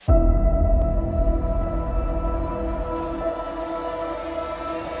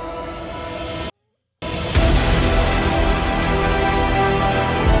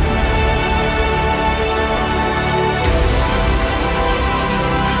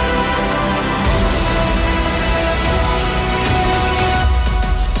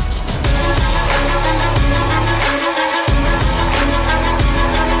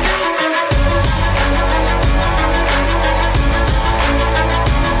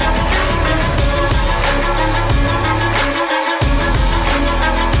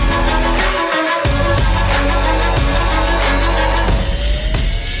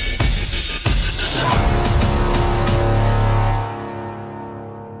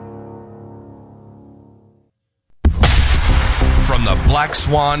From the Black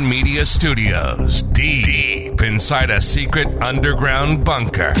Swan Media Studios, deep inside a secret underground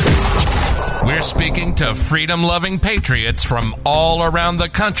bunker, we're speaking to freedom-loving patriots from all around the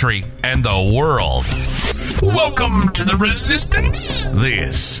country and the world. Welcome to the Resistance.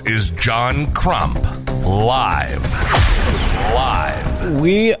 This is John Crump, live.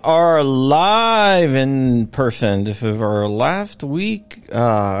 We are live in person. This is our last week,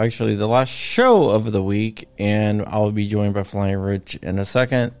 actually the last show of the week, and I'll be joined by Flying Rich in a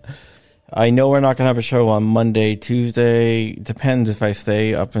second. I know we're not going to have a show on Monday, Tuesday. Depends if I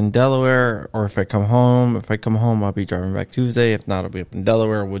stay up in Delaware or if I come home. If I come home, I'll be driving back Tuesday. If not, I'll be up in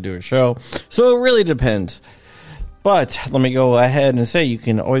Delaware. We'll do a show. So it really depends. But let me go ahead and say you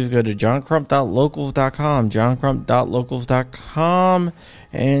can always go to johncrump.locals.com, johncrump.locals.com,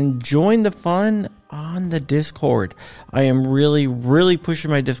 and join the fun on the Discord. I am really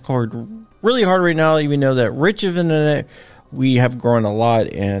pushing my Discord really hard right now, even though that Rich is in it. We have grown a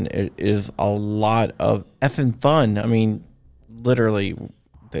lot, and it is a lot of effing fun. I mean, literally,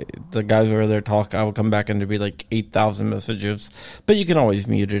 the guys over there talk. I will come back and there'll be like 8,000 messages, but you can always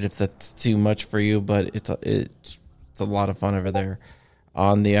mute it if that's too much for you. But it's a lot of fun over there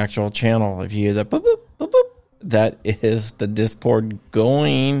on the actual channel. If you hear that boop, boop, boop, boop, that is the Discord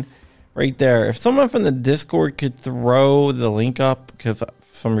going right there. If someone from the Discord could throw the link up, because for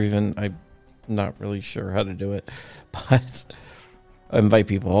some reason I'm not really sure how to do it, but invite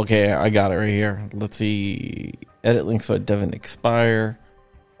people. Okay, I got it right here. Let's see. Edit link so it doesn't expire.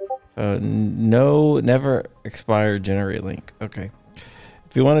 No, never expire. Generate link. Okay.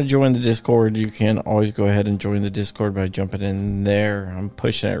 If you want to join the Discord, you can always go ahead and join the Discord by jumping in there. I'm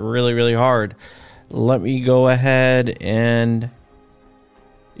pushing it really hard. Let me go ahead and...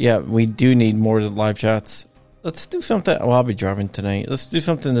 Yeah, we do need more live chats. Let's do something... Well, I'll be driving tonight. Let's do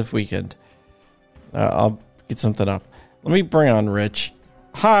something this weekend. I'll get something up. Let me bring on Rich.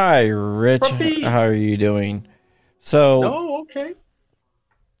 Hi, Rich. Puppy. How are you doing? So... Oh, okay.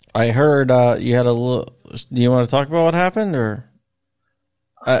 I heard you had a little... Do you want to talk about what happened, or...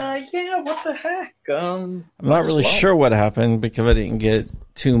 Yeah, what the heck? I'm not really sure what happened because I didn't get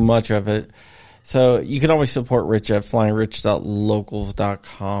too much of it. So you can always support Rich at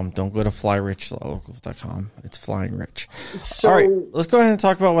flyingrich.locals.com. Don't go to flyrich.locals.com. It's Flying Rich. So, all right, let's go ahead and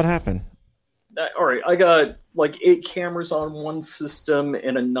talk about what happened. All right, I got like 8 cameras on one system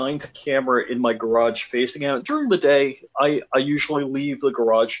and a 9th camera in my garage facing out. During the day, I usually leave the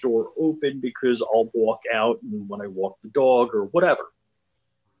garage door open because I'll walk out and when I walk the dog or whatever.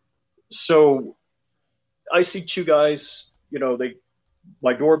 So I see 2 guys,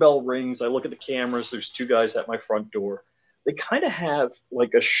 my doorbell rings. I look at the cameras. There's 2 guys at my front door. They kind of have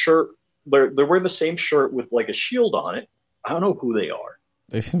like a shirt. They're wearing the same shirt with like a shield on it. I don't know who they are.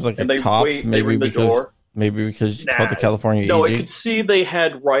 They seem like a cops, maybe because you called the California No, EG. I could see they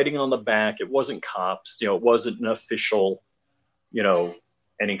had writing on the back. It wasn't cops. It wasn't an official,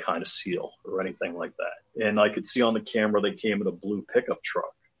 any kind of seal or anything like that. And I could see on the camera they came in a blue pickup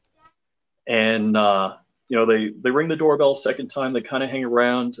truck. And, they ring the doorbell a second time. They kind of hang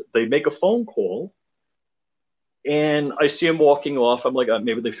around. They make a phone call. And I see them walking off. I'm like,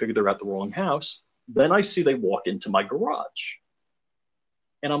 maybe they figured they're at the wrong house. Then I see they walk into my garage.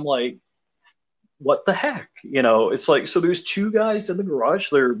 And I'm like, what the heck? It's like, so there's 2 guys in the garage.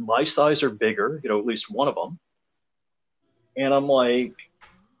 They're my size or bigger, at least one of them. And I'm like,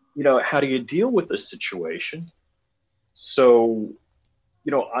 how do you deal with this situation? So,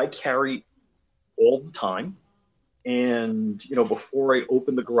 I carry all the time. And, before I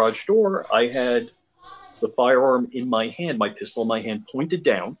opened the garage door, I had the firearm in my hand, my pistol in my hand, pointed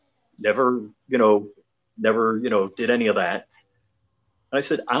down. Never did any of that. And I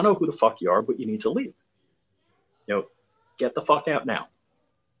said, I don't know who the fuck you are, but you need to leave. Get the fuck out now.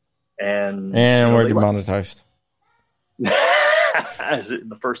 And we're demonetized. Is it in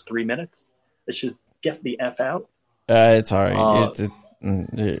the first 3 minutes? It should get the F out. It's all right.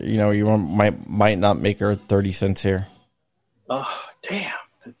 You might not make her 30 cents here. Oh, damn.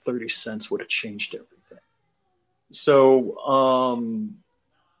 That 30 cents would have changed everything. So,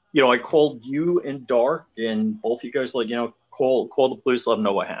 I called you and Dark, and both you guys call the police, let them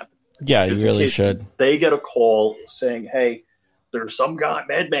know what happened. Yeah, you really should. They get a call saying, hey, there's some guy,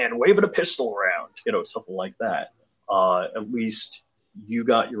 madman, waving a pistol around, something like that. At least you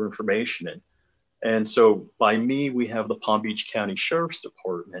got your information in. And so by me, we have the Palm Beach County Sheriff's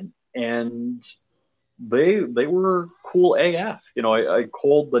Department, and they were cool AF. I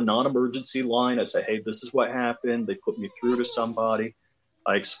called the non-emergency line. I said, hey, this is what happened. They put me through to somebody.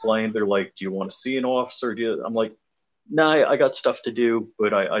 I explained. They're like, do you want to see an officer? I'm like, nah, I got stuff to do,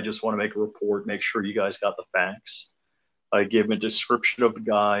 but I just want to make a report, make sure you guys got the facts. I gave them a description of the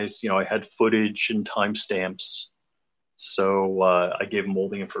guys. I had footage and timestamps. So I gave them all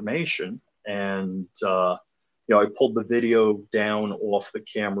the information. And, I pulled the video down off the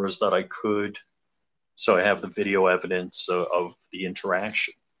cameras that I could. So I have the video evidence of the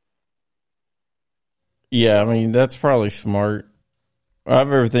interaction. Yeah, I mean, that's probably smart. I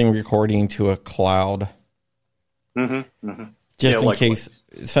have everything recording to a cloud. Just in case,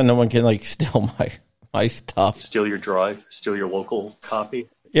 so no one can, steal my stuff. Steal your drive, steal your local copy.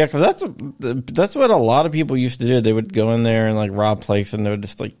 Yeah, because that's what a lot of people used to do. They would go in there and, rob place, and they would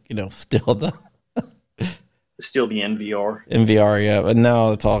just, steal the... Steal the NVR. NVR, yeah. But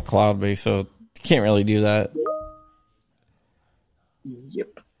now it's all cloud-based, so you can't really do that.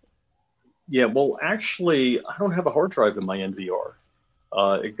 Yep. Yeah, well, actually, I don't have a hard drive in my NVR.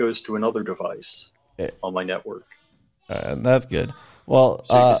 It goes to another device on my network. That's good. Well,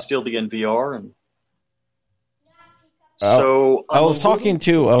 so you can steal the NVR, and so I was talking.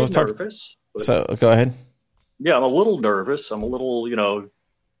 Nervous. So go ahead. Yeah, I'm a little nervous. I'm a little,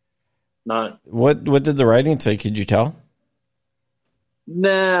 not. What did the writing say? Could you tell?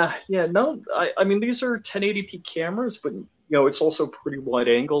 Nah, yeah, no. I mean, these are 1080p cameras, but it's also pretty wide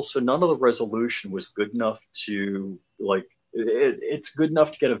angle, so none of the resolution was good enough to it's good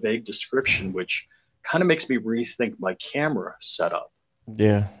enough to get a vague description, which kind of makes me rethink my camera setup.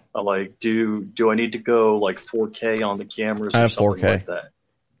 Yeah. Do I need to go 4K on the cameras or something 4K. like that?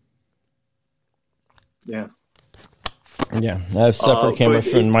 Yeah. Yeah, I have separate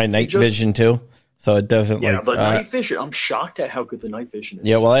cameras for my night vision too, so it doesn't but night vision. I'm shocked at how good the night vision is.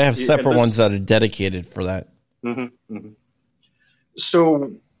 Yeah, well, I have separate ones that are dedicated for that.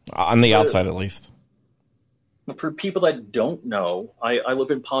 So on the outside, at least. For people that don't know, I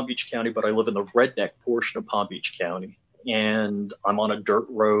live in Palm Beach County, but I live in the redneck portion of Palm Beach County, and I'm on a dirt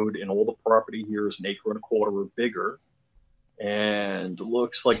road, and all the property here is an acre and a quarter or bigger, and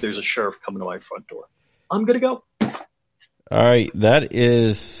looks like there's a sheriff coming to my front door. I'm gonna go. All right, that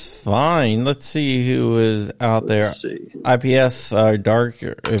is fine. Let's see who is out there. IPS Dark,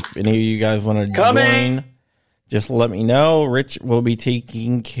 if any of you guys want to join, just let me know. Rich will be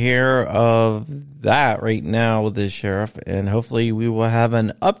taking care of that right now with the sheriff, and hopefully we will have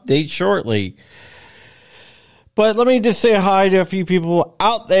an update shortly. But let me just say hi to a few people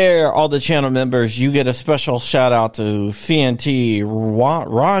out there, all the channel members. You get a special shout out to CNT,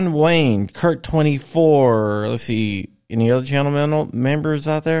 Ron Wayne, Kurt24. Let's see. Any other channel members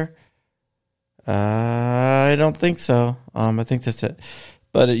out there? I don't think so. I think that's it.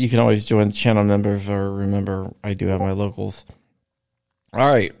 But you can always join the channel members, or remember, I do have my locals. All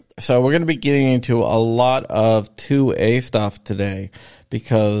right. So we're going to be getting into a lot of 2A stuff today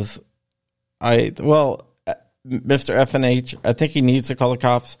because Mr. FNH, I think he needs to call the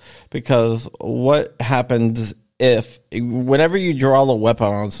cops, because what happens whenever you draw the weapon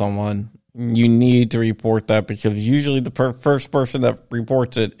on someone, you need to report that, because usually the first person that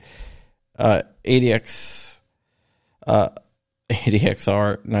reports it, ADXR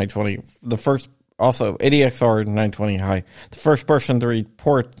 920, also ADXR 920 high, the first person to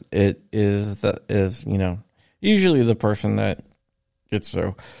report it is usually the person that gets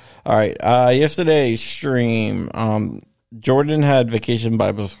through. All right, yesterday's stream, Jordan had Vacation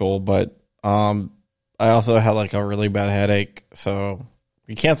Bible School, but I also had a really bad headache, so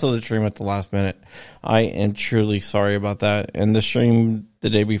we canceled the stream at the last minute. I am truly sorry about that. And the stream the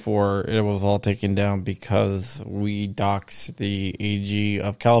day before, it was all taken down because we doxed the AG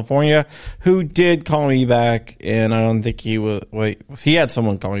of California, who did call me back, and I don't think he had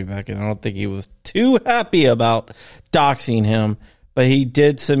someone call me back, and I don't think he was too happy about doxing him, but he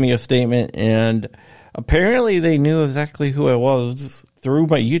did send me a statement, and apparently they knew exactly who I was through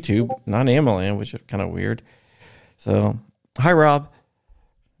my YouTube, not Amalan, which is kind of weird. So, hi, Rob.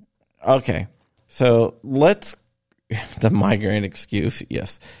 Okay, so the migraine excuse,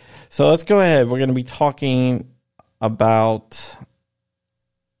 yes. So let's go ahead. We're going to be talking about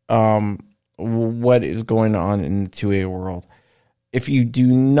what is going on in the 2A world. If you do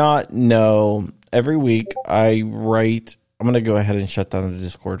not know, every week I write, I'm going to go ahead and shut down the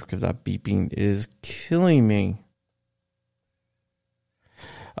Discord because that beeping is killing me.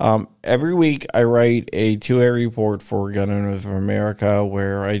 Every week I write a 2A report for Gun Owners of America,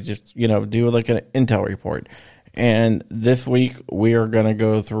 where I just, do an intel report. And this week we are going to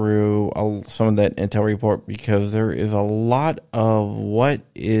go through some of that intel report, because there is a lot of what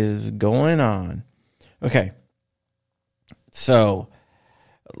is going on. Okay. So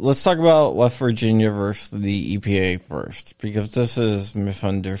let's talk about West Virginia versus the EPA first, because this is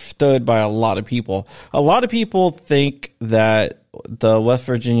misunderstood by a lot of people. A lot of people think that the West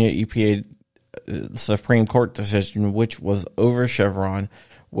Virginia EPA Supreme Court decision, which was over Chevron,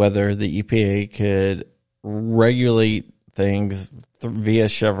 whether the EPA could regulate things via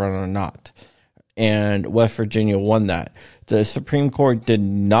Chevron or not. And West Virginia won that. The Supreme Court did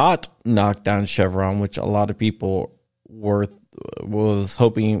not knock down Chevron, which a lot of people was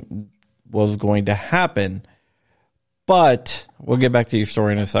hoping was going to happen. But we'll get back to your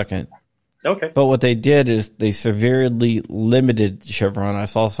story in a second. Okay. But what they did is they severely limited Chevron. I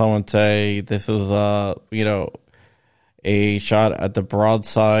saw someone say this was a shot at the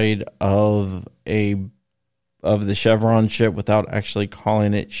broadside of the Chevron ship without actually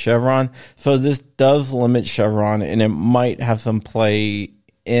calling it Chevron. So this does limit Chevron, and it might have some play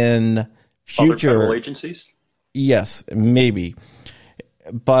in future other federal agencies. Yes, maybe.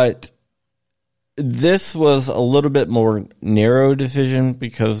 But this was a little bit more narrow decision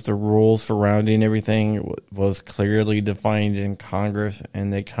because the rules surrounding everything was clearly defined in Congress,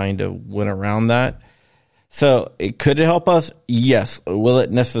 and they kind of went around that. So could it help us? Yes. Will it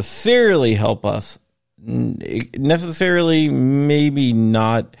necessarily help us? Necessarily, maybe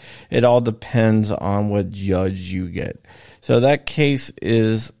not. It all depends on what judge you get. So that case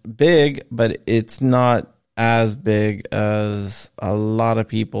is big, but it's not as big as a lot of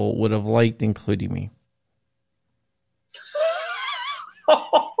people would have liked, including me.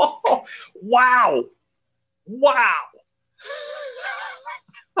 Wow.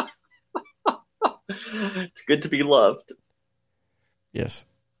 It's good to be loved. Yes.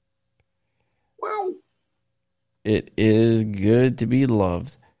 Wow. It is good to be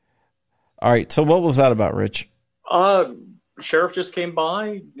loved. All right, so what was that about, Rich? Sheriff just came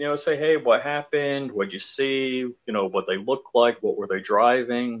by, say, hey, what happened? What'd you see? What they look like? What were they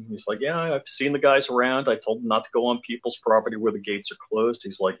driving? He's like, yeah, I've seen the guys around. I told them not to go on people's property where the gates are closed.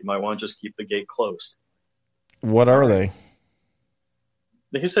 He's like, you might want to just keep the gate closed. What are they?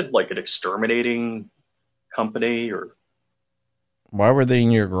 He said, like, an exterminating company or... Why were they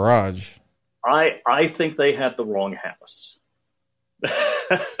in your garage? I think they had the wrong house.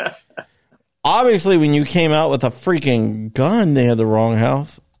 Obviously, when you came out with a freaking gun, they had the wrong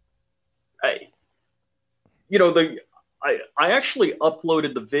house. Hey, I actually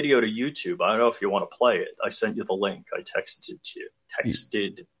uploaded the video to YouTube. I don't know if you want to play it. I sent you the link. I texted it to you.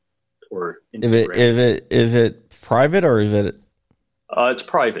 Texted or Instagram. Is it private or is it? It's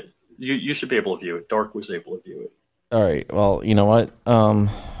private. You should be able to view it. Dark was able to view it. All right. Well, you know what?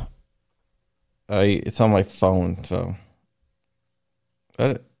 It's on my phone, so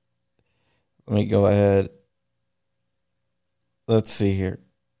let me go ahead. Let's see here.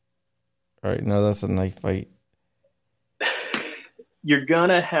 All right, no, that's a knife fight. You're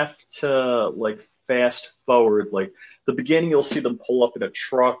gonna have to fast forward. Like the beginning, you'll see them pull up in a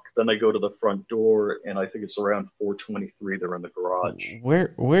truck. Then they go to the front door, and I think it's around 4:23. They're in the garage.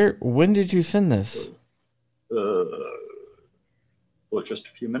 When did you send this? Well, just a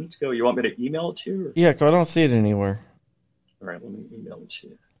few minutes ago. You want me to email it to you? Or? Yeah, 'cause I don't see it anywhere. All right, let me email it to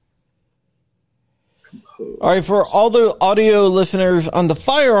you. Compose. All right, for all the audio listeners on the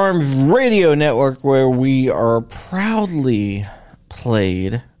Firearms Radio Network, where we are proudly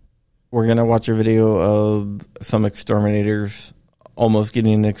played, we're going to watch a video of some exterminators almost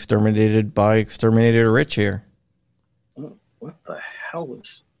getting exterminated by Exterminator Rich here. What the hell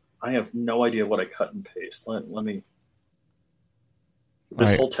is... I have no idea what I cut and paste. Let me...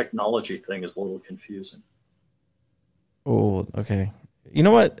 This whole technology thing is a little confusing. Oh, okay. You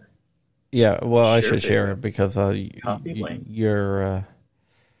know what? Yeah, well, I should share it because Copy link. you're...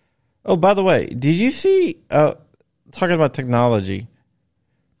 Oh, by the way, did you see... talking about technology,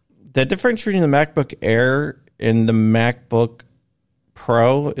 the difference between the MacBook Air and the MacBook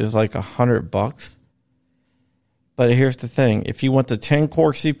Pro is like $100. But here's the thing. If you want the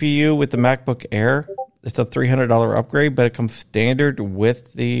 10-core CPU with the MacBook Air, it's a $300 upgrade, but it comes standard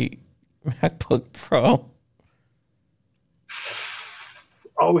with the MacBook Pro.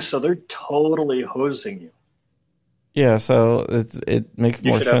 Oh, so they're totally hosing you. Yeah, so it makes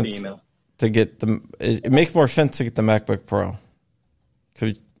more sense to get the... It makes more sense to get the MacBook Pro.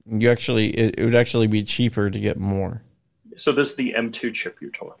 Because it would actually be cheaper to get more. So this is the M2 chip you're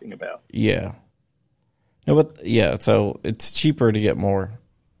talking about? Yeah. No, but yeah, so it's cheaper to get more,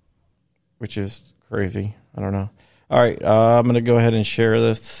 which is crazy. I don't know. All right, I'm going to go ahead and share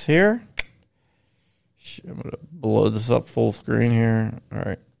this here. I'm going to blow this up full screen here. All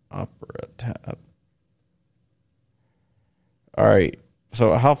right, Opera tab. All right,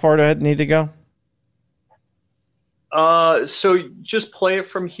 so how far do I need to go? So just play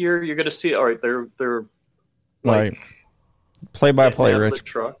it from here. You're going to see. All right, they're all right. Play by play, Rich. The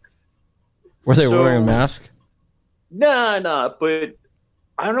truck. Were they wearing a mask? Nah, but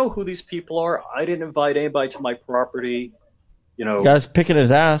I don't know who these people are. I didn't invite anybody to my property. You know, Guy's picking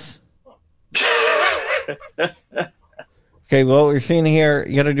his ass. Okay, well, we're seeing here.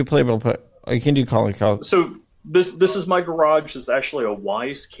 You got to do play-by-play. You can do calling calls. So this is my garage. There's actually a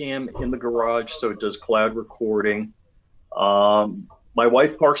Wise Cam in the garage, so it does cloud recording. My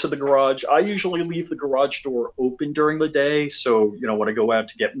wife parks at the garage. I usually leave the garage door open during the day, so when I go out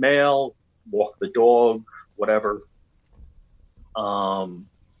to get mail, walk the dog, whatever.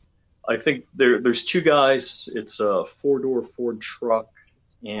 I think there's two guys. It's a 4-door Ford truck,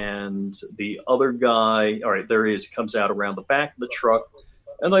 and the other guy, all right, there he is. He comes out around the back of the truck,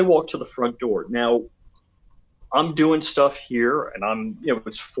 and they walk to the front door. Now, I'm doing stuff here, and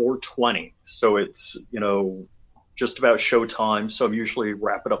it's 4:20, so it's, just about showtime. So I'm usually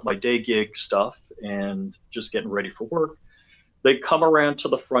wrapping up my day gig stuff and just getting ready for work. They come around to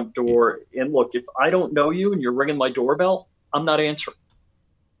the front door, and look, if I don't know you and you're ringing my doorbell, I'm not answering.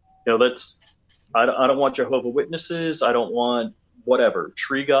 I don't want Jehovah's Witnesses. I don't want whatever,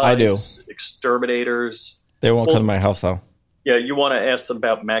 tree guys, I do. Exterminators. They won't come to my house, though. Yeah, you want to ask them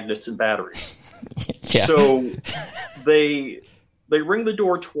about magnets and batteries. Yeah. So they ring the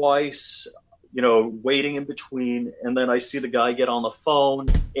door twice, waiting in between, and then I see the guy get on the phone,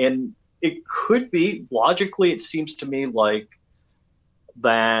 and it could be, logically, it seems to me like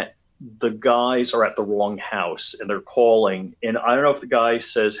that the guys are at the wrong house and they're calling, and I don't know if the guy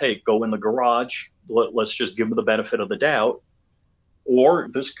says, hey, go in the garage, let's just give him the benefit of the doubt, or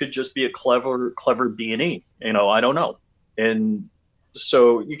this could just be a clever B&E, I don't know. And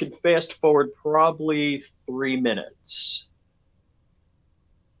so you can fast forward probably 3 minutes.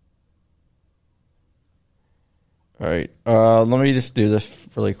 All right. Let me just do this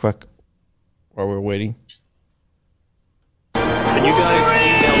really quick while we're waiting. Can you guys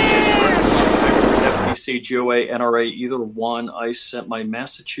email me FBC, GOA, NRA, either one? I sent my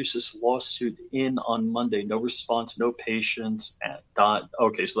Massachusetts lawsuit in on Monday. No response, no patience.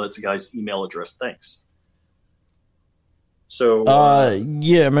 Okay, so that's the guy's email address. Thanks. So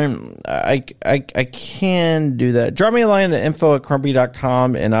yeah, man, I can do that. Drop me a line at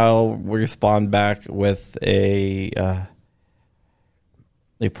info@crumpy.com and I'll respond back with a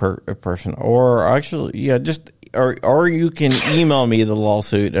person, or actually, yeah, just or you can email me the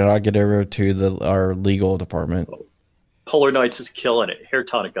lawsuit and I'll get over to our legal department. Polar Knights is killing it. Hair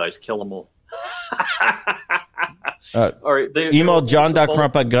tonic guys, kill them all. All right. Email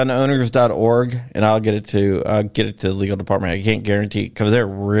john.crump@gunowners.org and I'll get it to the legal department. I can't guarantee, because they're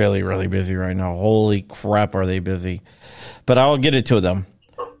really, really busy right now. Holy crap, are they busy? But I'll get it to them.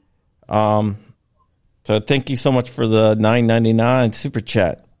 So thank you so much for the $9.99 super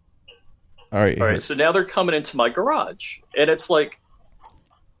chat. All right. So now they're coming into my garage, and it's like,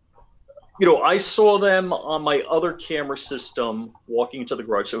 I saw them on my other camera system walking into the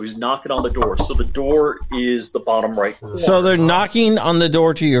garage. So he's knocking on the door. So the door is the bottom right corner. So they're knocking on the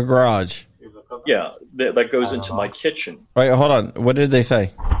door to your garage. Yeah, that goes into my kitchen. All right, hold on. What did they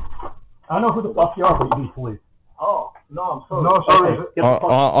say? I know who the fuck you are, but you need police. Oh, no, I'm sorry. No, sorry.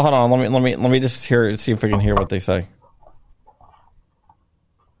 Hold on. Let me just see if we can hear what they say.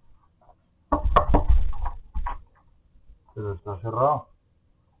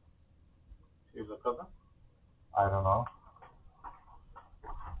 I don't know.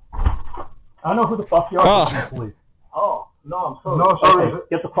 I know who the fuck you are, but you need police. Oh, no, I'm sorry. No, sorry. Okay,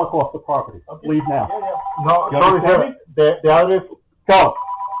 get the fuck off the property. Okay. Leave now. Yeah. No, sorry, sir. The address. Go.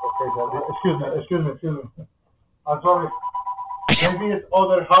 Okay, excuse me. I'm sorry. Maybe it's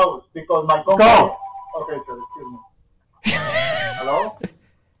other house because my company. Go. Okay, sir. Excuse me. Hello.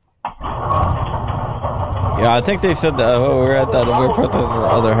 Yeah, I think they said that we're put at the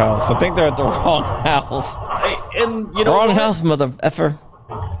other house. I think they're at the wrong house. And wrong house, mother effer.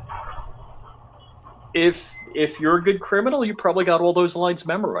 If you're a good criminal, you probably got all those lines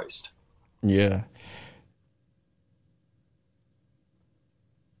memorized. Yeah.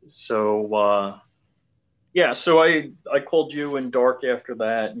 So so I called you and Dark after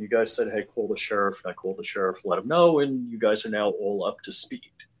that, and you guys said, hey, call the sheriff. And I called the sheriff, let him know, and you guys are now all up to speed.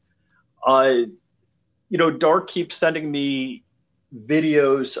 Dark keeps sending me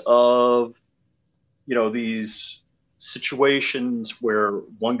videos of, these situations where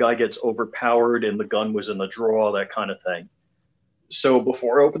one guy gets overpowered and the gun was in the drawer, that kind of thing. So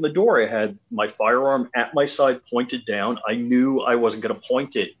before I opened the door, I had my firearm at my side pointed down. I knew I wasn't going to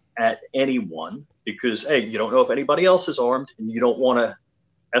point it at anyone because, hey, you don't know if anybody else is armed and you don't want to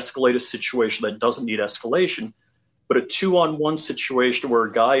escalate a situation that doesn't need escalation. But a 2-on-1 situation where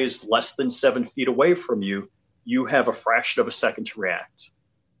a guy is less than 7 feet away from you, you have a fraction of a second to react.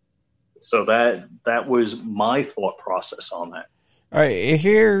 So that was my thought process on that. All right,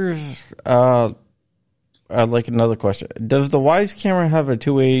 here's I'd like another question. Does the Wyze camera have a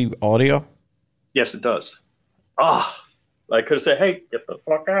 2-way audio? Yes, it does. I could have said, "Hey, get the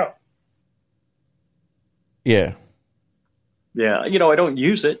fuck out." Yeah. Yeah, I don't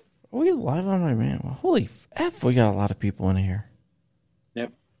use it. Are we live on my man? Well, holy F, we got a lot of people in here.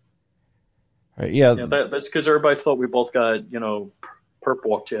 Yep. All right, yeah. That's because everybody thought we both got, perp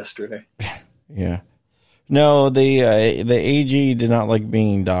walked yesterday. Yeah. No, the AG did not like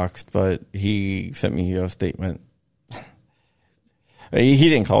being doxxed, but he sent me a statement. He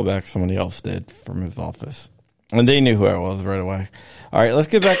didn't call back. Somebody else did from his office. And they knew who I was right away. All right, let's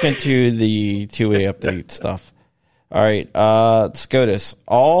get back into the 2A update stuff. All right, SCOTUS.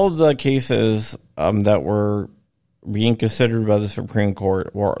 All the cases that were being considered by the Supreme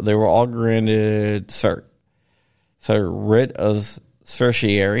Court, they were all granted cert. So writ of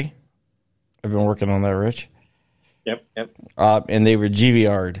certiorari. I've been working on that, Rich. Yep. And they were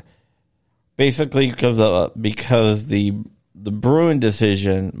GVR'd. Basically because the Bruen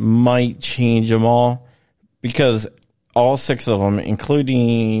decision might change them all, because all 6 of them,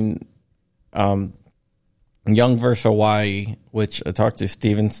 including Young versus Hawaii, which I talked to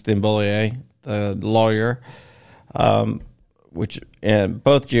Stephen Stimbolier, the lawyer, and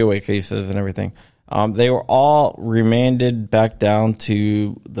both GOA cases and everything, they were all remanded back down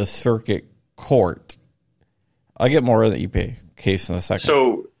to the circuit court. I'll get more of the EP case in a second.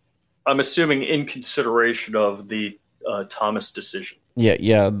 So I'm assuming in consideration of the Thomas decision.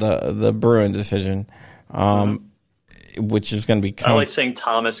 Yeah, the Bruen decision, which is going to be. I like saying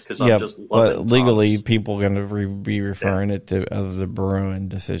Thomas because I'm just loving but legally, Thomas. people are going to be referring it to as the Bruen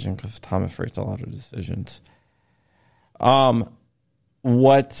decision because Thomas writes a lot of decisions.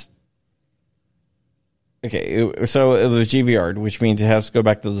 Okay, so it was GVR'd, which means it has to go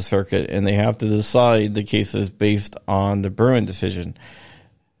back to the circuit, and they have to decide the cases based on the Bruen decision.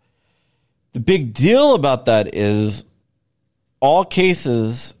 The big deal about that is all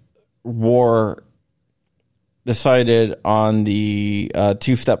cases were decided on the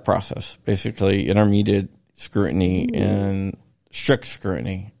 2-step process, basically intermediate scrutiny and strict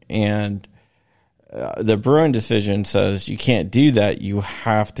scrutiny. And the Bruen decision says you can't do that. You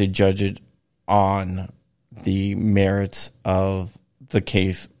have to judge it on the merits of the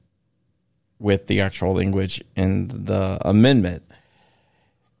case with the actual language in the amendment.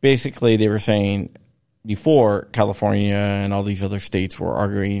 Basically, they were saying before California and all these other states were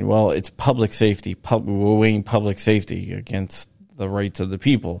arguing, well, it's public safety. We're weighing public safety against the rights of the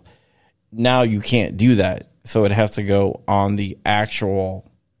people. Now you can't do that. So it has to go on the actual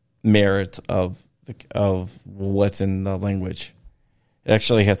merits of what's in the language. It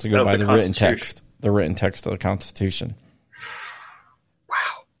actually has to go by the written text. The written text of the Constitution. Wow.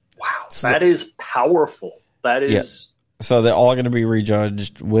 So, that is powerful. That is. Yeah. So they're all going to be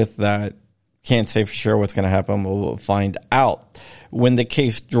rejudged with that. Can't say for sure what's going to happen. We'll find out. When the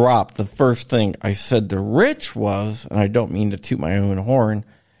case dropped, the first thing I said to Rich was, and I don't mean to toot my own horn,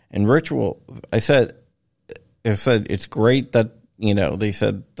 and Rich I said it's great that, they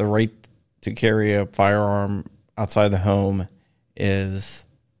said the right to carry a firearm outside the home is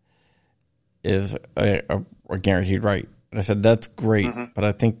a guaranteed right. And I said, that's great. Mm-hmm. But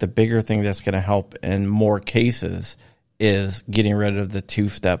I think the bigger thing that's going to help in more cases is getting rid of the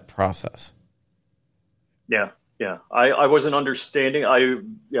 2-step process. Yeah. I wasn't understanding. I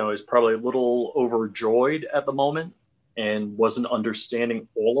was probably a little overjoyed at the moment and wasn't understanding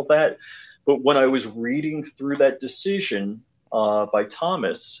all of that. But when I was reading through that decision by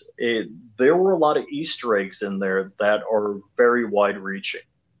Thomas, there were a lot of Easter eggs in there that are very wide-reaching.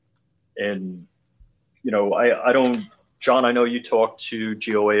 And, I don't, John, I know you talk to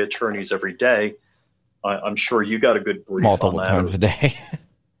GOA attorneys every day. I'm sure you got a good brief multiple on that. Times a day.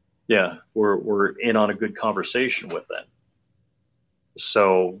 Yeah, we're in on a good conversation with them.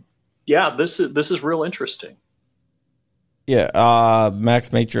 So, yeah, this is real interesting. Yeah,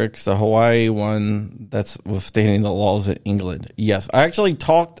 Max Matrix, the Hawaii one, that's withstanding the laws in England. Yes, I actually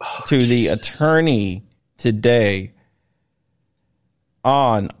talked to the attorney today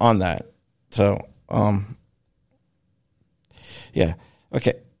on that. So, yeah,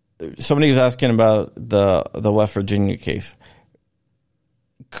 okay. Somebody was asking about the West Virginia case.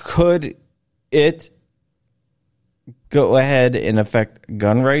 Could it go ahead and affect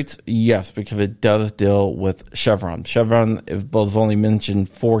gun rights? Yes, because it does deal with Chevron. Chevron was only mentioned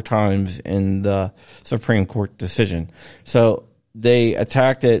 4 times in the Supreme Court decision. So they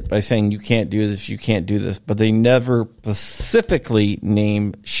attacked it by saying you can't do this, but they never specifically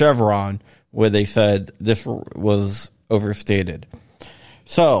named Chevron where they said this was overstated.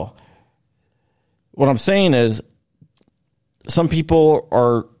 So what I'm saying is some people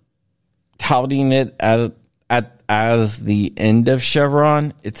are touting it as the end of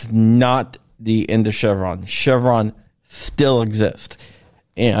Chevron. It's not the end of Chevron. Chevron still exists.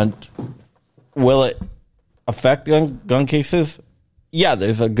 And will it affect gun cases? Yeah,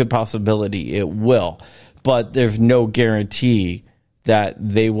 there's a good possibility it will. But there's no guarantee that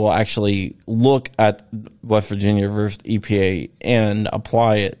they will actually look at West Virginia versus EPA and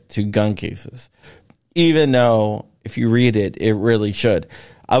apply it to gun cases. Even though, if you read it, it really should.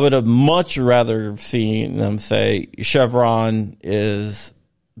 I would have much rather seen them say Chevron is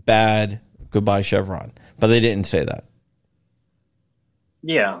bad, goodbye Chevron. But they didn't say that.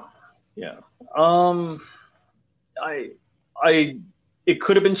 Yeah. It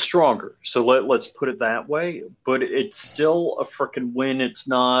could have been stronger. So let's put it that way. But it's still a freaking win. It's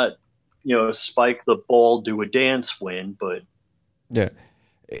not, spike the ball, do a dance win. But yeah,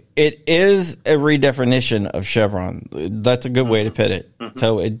 it is a redefinition of Chevron. That's a good way to put it. Mm-hmm.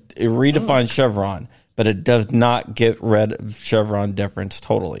 So it redefines Chevron, but it does not get rid of Chevron deference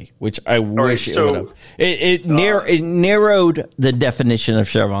totally, which I wish it would have. It narrowed the definition of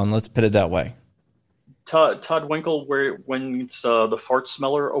Chevron. Let's put it that way. Todd Winkle wins the Smart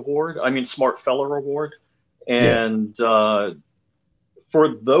Feller Award, and for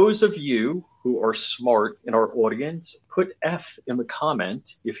those of you who are smart in our audience, put F in the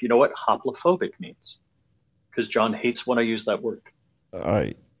comment if you know what hoplophobic means, because John hates when I use that word.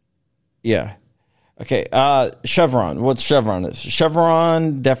 Yeah. Okay. Chevron. What's Chevron is?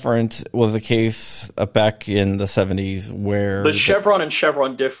 Chevron deference was a case back in the 70s where the Chevron and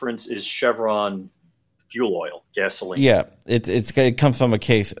Chevron difference is Chevron fuel oil, gasoline. Yeah, it comes from a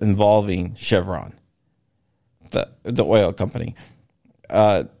case involving Chevron, the oil company.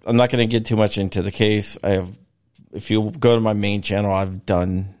 I'm not going to get too much into the case. If you go to my main channel, I've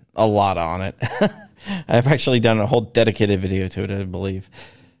done a lot on it. I've actually done a whole dedicated video to it, I believe.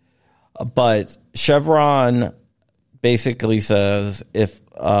 But Chevron basically says if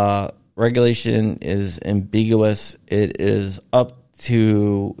regulation is ambiguous, it is up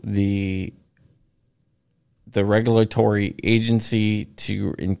to the regulatory agency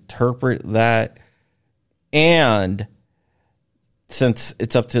to interpret that, and since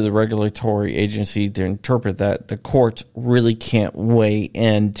it's up to the regulatory agency to interpret that, the courts really can't weigh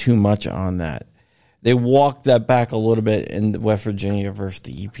in too much on that. They walked that back a little bit in West Virginia versus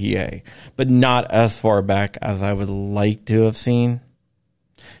the EPA, but not as far back as I would like to have seen.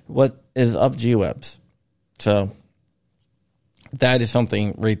 What is up, G-Webs? So that is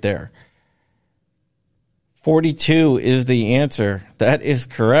something right there. 42 is the answer. That is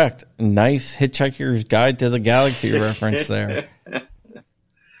correct. Nice Hitchhiker's Guide to the Galaxy reference there.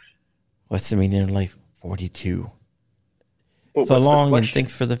 What's the meaning of life? 42. So long and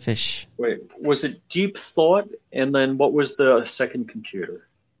thanks for the fish. Wait, was it Deep Thought? And then what was the second computer?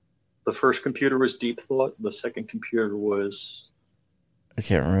 The first computer was Deep Thought. The second computer was... I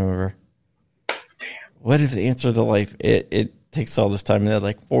can't remember. Damn. What if the answer to life? It takes all this time and they're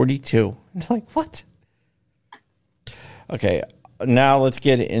like 42. And they're like, what? Okay, now let's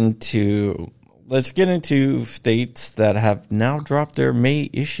get into states that have now dropped their May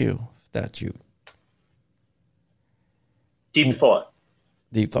issue statute. Deep Thought,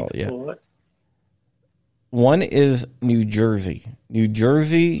 yeah. One is New Jersey. New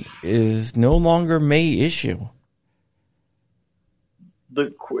Jersey is no longer May issue.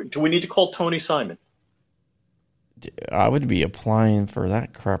 Do we need to call Tony Simon? I would be applying for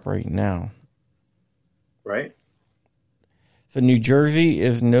that crap right now. Right? So New Jersey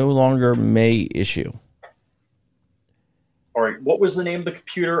is no longer May issue. All right. What was the name of the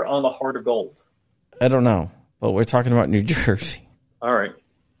computer on the Heart of Gold? I don't know, but we're talking about New Jersey. All right.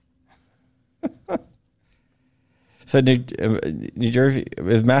 So New Jersey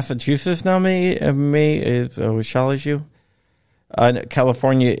is Massachusetts now May is a shall issue.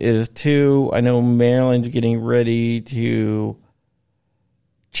 California is 2. I know Maryland's getting ready to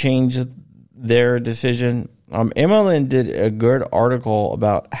change their decision. MLN did a good article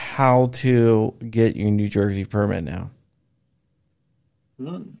about how to get your New Jersey permit now.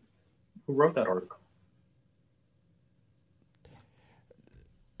 Who wrote that article?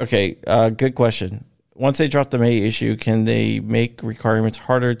 Okay, good question. Once they drop the May issue, can they make requirements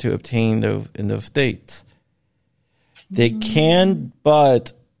harder to obtain in those states? They can,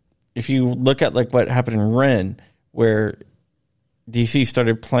 but if you look at like what happened in Wren, where DC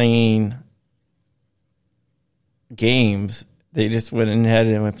started playing games, they just went ahead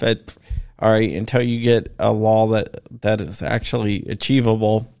and said, all right, until you get a law that is actually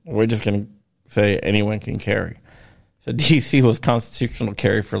achievable, we're just going to say anyone can carry. So DC was constitutional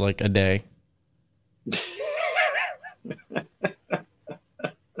carry for like a day.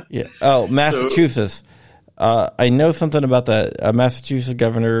 Yeah. Oh, Massachusetts. I know something about that. A Massachusetts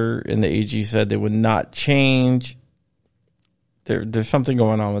governor and the AG said they would not change. There's something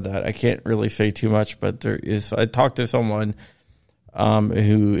going on with that. I can't really say too much, but there is. I talked to someone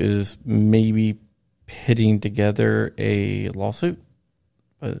who is maybe putting together a lawsuit,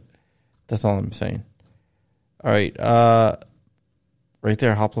 but that's all I'm saying. All right. Right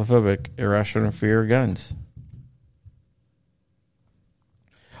there, hoplophobic, irrational fear of guns.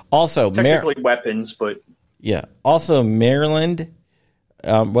 Also, technically weapons, but yeah. Also, Maryland,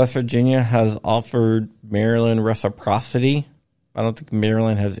 West Virginia has offered Maryland reciprocity. I don't think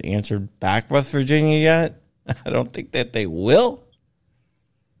Maryland has answered back West Virginia yet. I don't think that they will.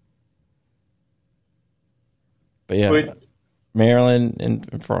 But yeah, Maryland and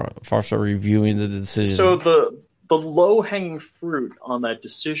Farsa reviewing the decision. So the low hanging fruit on that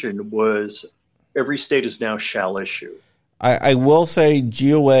decision was every state is now shall issue. I will say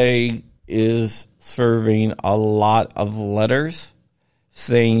GOA is serving a lot of letters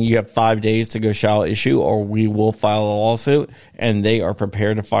saying you have 5 days to go shall issue or we will file a lawsuit, and they are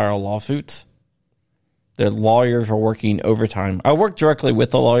prepared to file lawsuits. The lawyers are working overtime. I work directly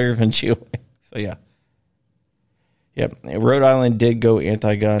with the lawyers in GOA. So yeah. Yep. Rhode Island did go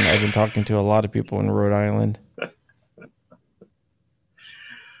anti-gun. I've been talking to a lot of people in Rhode Island.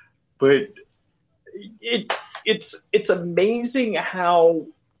 But it's amazing how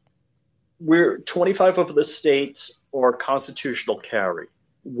 25 of the states are constitutional carry.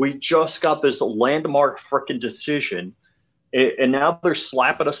 We just got this landmark frickin' decision, and now they're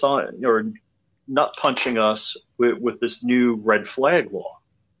slapping us on or nut punching us with this new red flag law.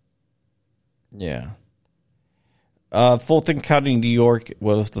 Yeah. Fulton County, New York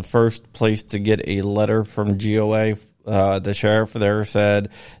was the first place to get a letter from GOA. The sheriff there said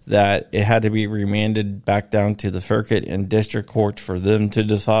that it had to be remanded back down to the circuit and district courts for them to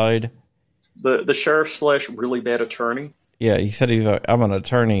decide. The sheriff / really bad attorney. Yeah, he said he's like, I'm an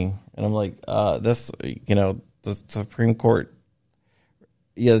attorney, and I'm like, this, the Supreme Court.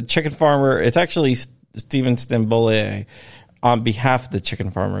 Yeah, the chicken farmer. It's actually Stephen Stambolier on behalf of the chicken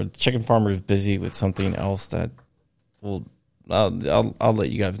farmer. The chicken farmer is busy with something else that I'll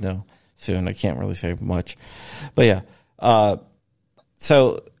let you guys know soon. I can't really say much, but yeah.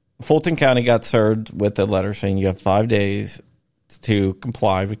 So Fulton County got served with a letter saying you have 5 days to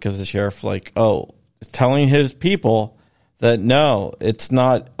comply because the sheriff is telling his people that no, it's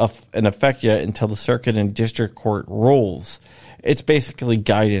not in effect yet until the circuit and district court rules. It's basically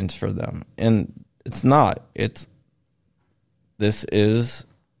guidance for them, and it's not. This is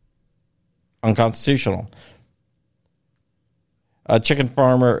unconstitutional. The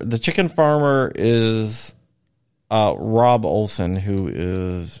chicken farmer is Rob Olson, who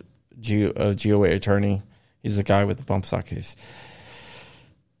is a GOA attorney. He's the guy with the bump stock case.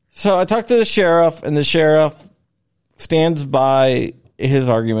 So I talked to the sheriff, and the sheriff stands by his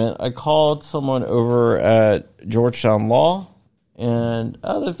argument. I called someone over at Georgetown Law, and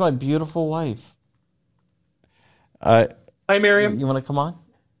there's my beautiful wife. Hi, Miriam. You want to come on?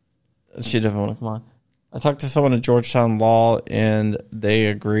 She doesn't want to come on. I talked to someone at Georgetown Law, and they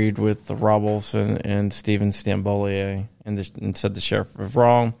agreed with Rob Olson and Stephen Stambolier and said the sheriff was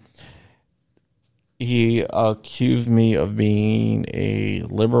wrong. He accused me of being a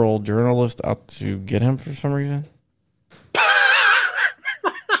liberal journalist out to get him for some reason.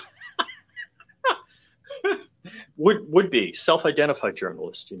 Would be self-identified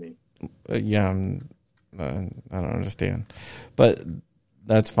journalist, you mean? Yeah, I don't understand, but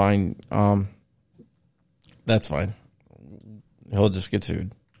that's fine. That's fine. He'll just get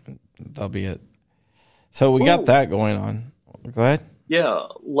sued. That'll be it. So we got that going on. Go ahead. Yeah,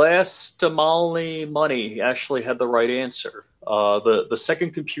 last Damali Money actually had the right answer. The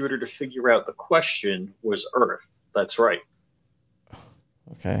second computer to figure out the question was Earth. That's right.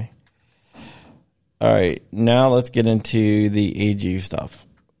 Okay. All right. Now let's get into the AG stuff.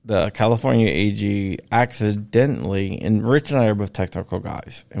 The California AG accidentally, and Rich and I are both technical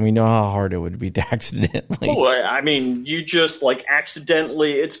guys, and we know how hard it would be to accidentally. Oh, I mean, you just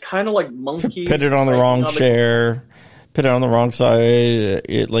accidentally. It's kind of like monkeys. Put it on the wrong chair. Put it on the wrong side, in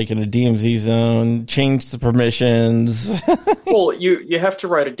a DMZ zone, change the permissions. Well, you have to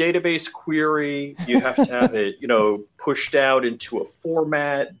write a database query. You have to have it, pushed out into a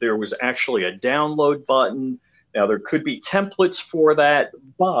format. There was actually a download button. Now, there could be templates for that,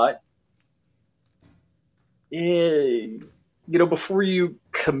 but, before you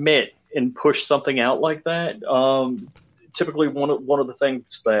commit and push something out like that, typically one of the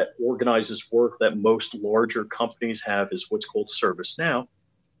things that organizes work that most larger companies have is what's called ServiceNow.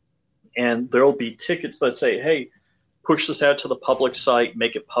 And there'll be tickets that say, hey, push this out to the public site,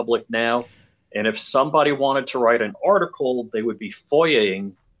 make it public now. And if somebody wanted to write an article, they would be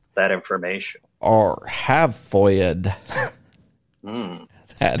FOIAing that information. Or have FOIA'd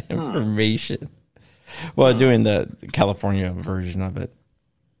that information. Well, doing the California version of it.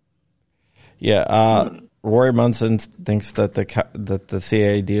 Yeah, Rory Munson thinks that the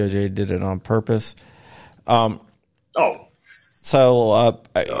CIA DOJ did it on purpose. So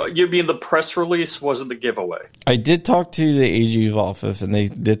you mean the press release wasn't the giveaway? I did talk to the AG's office, and they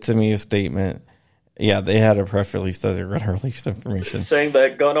did send me a statement. Yeah, they had a press release that they were going to release information saying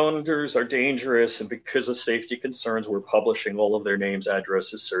that gun owners are dangerous, and because of safety concerns, we're publishing all of their names,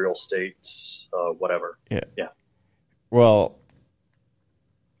 addresses, serial states, whatever. Yeah. Well,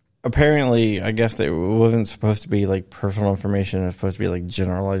 apparently, I guess it wasn't supposed to be like personal information. It was supposed to be like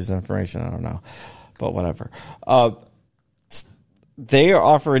generalized information. I don't know, but whatever. They are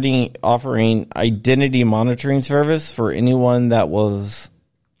offering identity monitoring service for anyone that was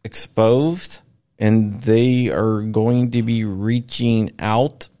exposed, and they are going to be reaching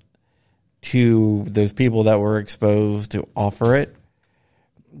out to those people that were exposed to offer it.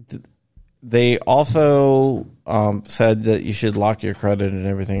 They also said that you should lock your credit and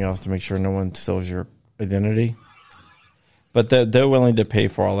everything else to make sure no one steals your identity. But they're willing to pay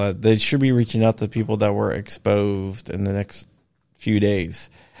for all that. They should be reaching out to people that were exposed in the next few days.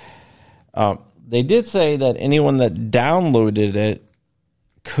 They did say that anyone that downloaded it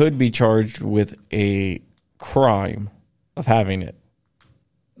could be charged with a crime of having it.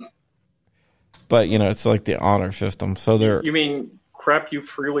 But, it's like the honor system. So they're... You mean crap you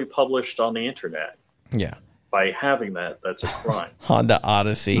freely published on the internet? Yeah. By having that's a crime. Honda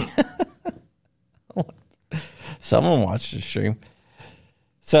Odyssey. Someone watched the stream.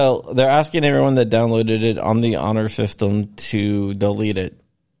 So they're asking everyone that downloaded it on the honor system to delete it.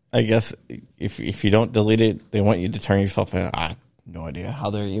 I guess if you don't delete it, they want you to turn yourself in. I have no idea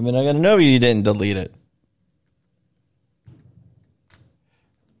how they're even going to know you didn't delete it.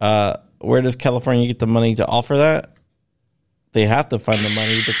 Where does California get the money to offer that? They have to find the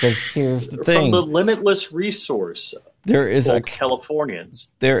money because here's the thing. From the limitless resource there is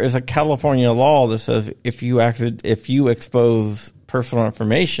Californians. There is a California law that says if you expose personal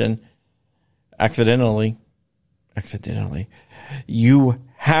information accidentally, you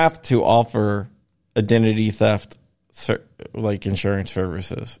have to offer identity theft, like insurance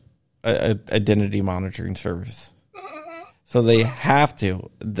services, identity monitoring service. So they have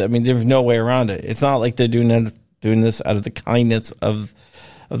to. I mean, there's no way around it. It's not like they're doing this out of the kindness of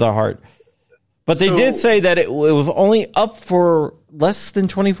their heart. But they did say that it was only up for less than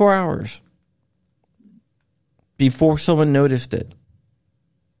 24 hours before someone noticed it.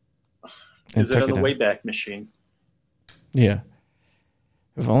 Is it on the Wayback Machine? Yeah.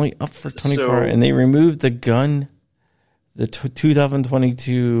 It was only up for 24 hours. And they removed the gun, the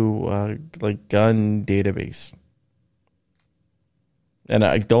 2022 gun database. And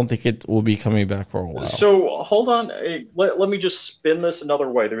I don't think it will be coming back for a while. So hold on. Let me just spin this another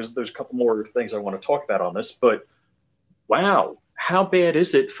way. There's a couple more things I want to talk about on this. But wow, how bad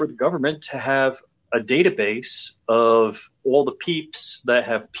is it for the government to have a database of all the peeps that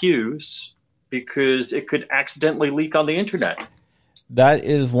have pews because it could accidentally leak on the internet? That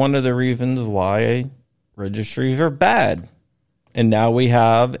is one of the reasons why registries are bad. And now we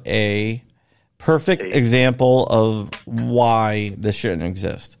have a perfect example of why this shouldn't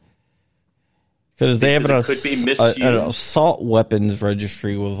exist. Because they have an assault weapons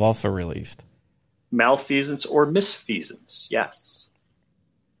registry was also released. Malfeasance or misfeasance, yes.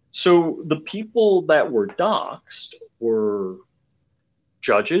 So the people that were doxxed were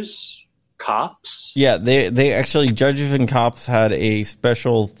judges, cops. Yeah, they actually, judges and cops had a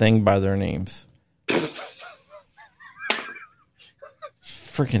special thing by their names.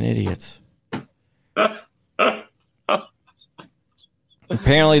 Freaking idiots.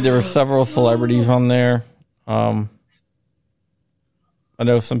 Apparently there were several celebrities on there. I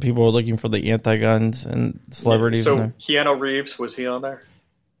know some people were looking for the anti-guns and celebrities. So Keanu Reeves, was he on there?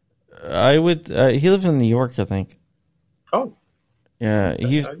 He lives in New York, I think. Oh. Yeah, I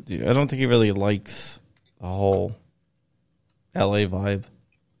don't think he really likes the whole LA vibe.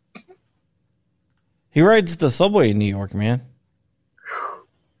 He rides the subway in New York, man.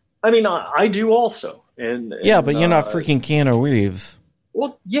 I mean, I do also. And yeah, but you're not freaking Keanu Reeves.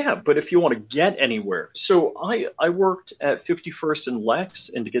 Well, yeah, but if you want to get anywhere. So I worked at 51st and Lex,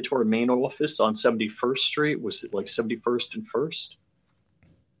 and to get to our main office on 71st Street, was it like 71st and 1st?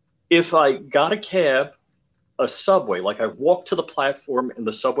 If I got a cab, a subway, like I walked to the platform and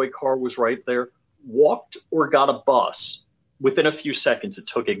the subway car was right there, walked or got a bus, within a few seconds, it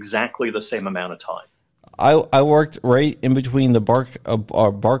took exactly the same amount of time. I worked right in between the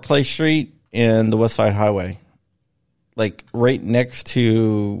Barclay Street and the West Side Highway, like right next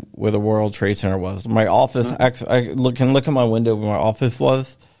to where the World Trade Center was. My office, actually, I can look at my window where my office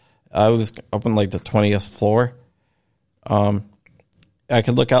was. I was up on like the 20th floor. I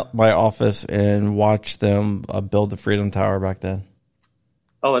could look out my office and watch them build the Freedom Tower back then.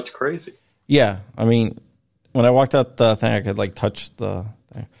 Oh, that's crazy. Yeah, I mean, when I walked out the thing, I could like touch the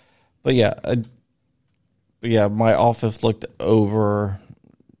thing. But yeah, my office looked over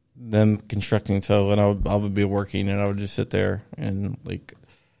them constructing. So, and I would be working, and I would just sit there and like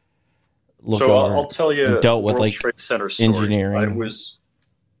look. So over I'll tell you, dealt with World like Trade Center story. engineering. I was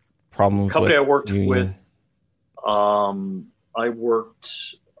problems. Company with I worked union. with. I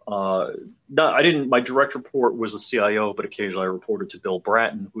worked. My direct report was the CIO, but occasionally I reported to Bill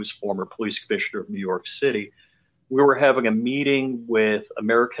Bratton, who's former police commissioner of New York City. We were having a meeting with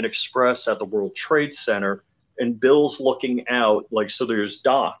American Express at the World Trade Center, and Bill's looking out, like, so there's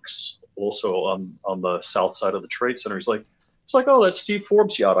docks also on the south side of the Trade Center. He's like, oh, that's Steve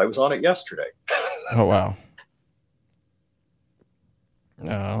Forbes' yacht. I was on it yesterday. Oh, wow.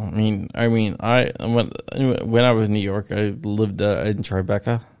 No, when I was in New York, I lived in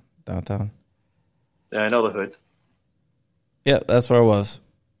Tribeca, downtown. Yeah, I know the hood. Yeah, that's where I was.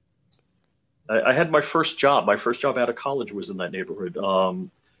 I had my first job. My first job out of college was in that neighborhood.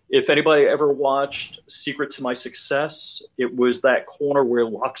 If anybody ever watched Secret to My Success, it was that corner where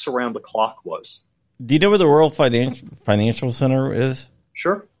Locks Around the Clock was. Do you know where the World Financial Center is?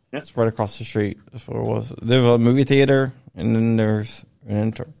 Sure. Yeah. It's right across the street. That's where it was. There's a movie theater, and then there's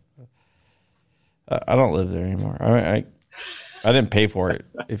an I don't live there anymore. I didn't pay for it.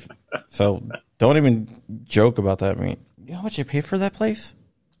 So don't even joke about that. I mean, you know how much I paid for that place?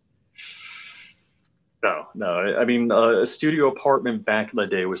 No. I mean, a studio apartment back in the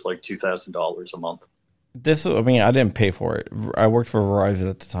day was like $2,000 a month. I didn't pay for it. I worked for Verizon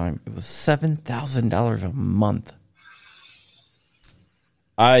at the time. It was $7,000 a month.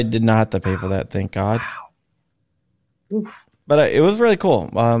 I did not have to pay for that, thank God. Wow. But it was really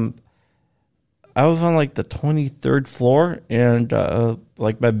cool. I was on like the 23rd floor, and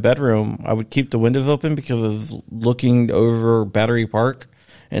like my bedroom, I would keep the windows open because I was looking over Battery Park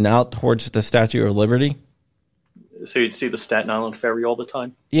and out towards the Statue of Liberty. So you'd see the Staten Island Ferry all the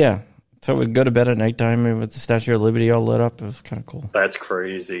time? Yeah. So I would go to bed at nighttime and with the Statue of Liberty all lit up. It was kind of cool. That's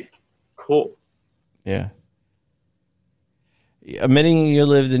crazy. Cool. Yeah. Admitting you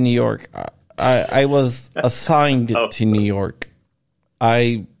lived in New York, I was assigned to New York.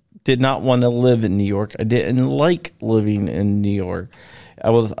 I did not want to live in New York. I didn't like living in New York. I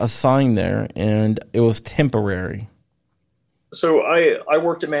was assigned there, and it was temporary. So I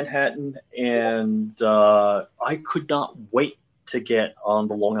worked in Manhattan, and I could not wait to get on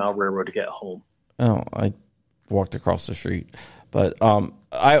the Long Island Railroad to get home. Oh, I walked across the street. But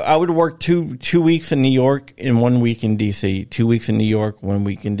I would work two weeks in New York and 1 week in D.C., 2 weeks in New York, 1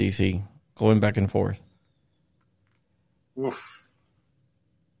 week in D.C., going back and forth. Oof.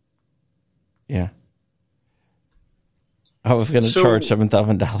 Yeah. I was going to charge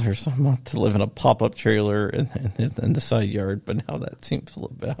 $7,000 a month to live in a pop-up trailer in the side yard, but now that seems a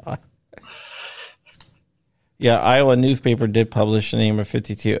little bit high. Yeah, Iowa newspaper did publish the name of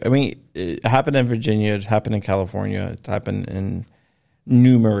 52. I mean, it happened in Virginia. It happened in California. It's happened in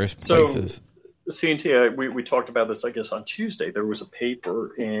numerous places. So, CNT, we talked about this, I guess, on Tuesday. There was a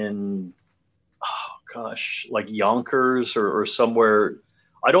paper in, like Yonkers or somewhere.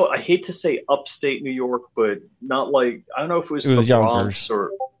 I hate to say upstate New York, but not like, I don't know if it was the Bronx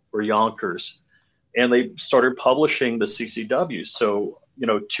or Yonkers. And they started publishing the CCWs. So,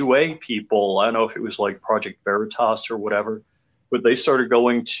 2A people, I don't know if it was like Project Veritas or whatever, but they started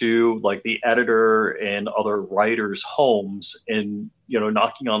going to like the editor and other writers' homes and,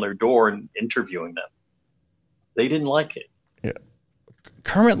 knocking on their door and interviewing them. They didn't like it. Yeah.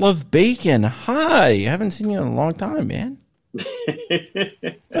 Kermit loves bacon. Hi. I haven't seen you in a long time, man.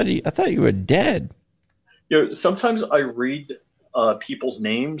 I thought you were dead. Sometimes I read people's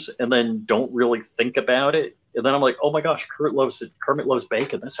names and then don't really think about it. And then I'm like, oh my gosh, Kermit loves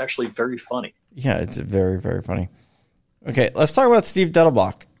bacon. That's actually very funny. Yeah, it's very, very funny. Okay, let's talk about Steve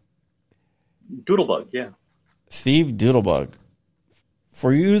Doodlebug. Doodlebug, yeah. Steve Doodlebug.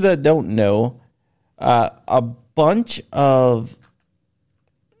 For you that don't know, a bunch of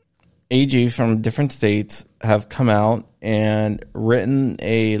AGs from different states have come out and written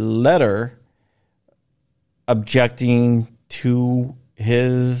a letter objecting to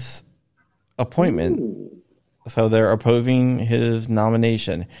his appointment. Ooh. So they're opposing his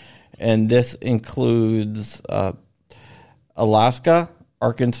nomination. And this includes Alaska,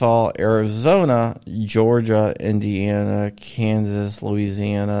 Arkansas, Arizona, Georgia, Indiana, Kansas,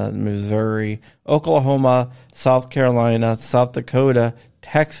 Louisiana, Missouri, Oklahoma, South Carolina, South Dakota,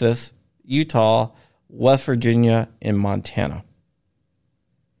 Texas, Utah, West Virginia, and Montana.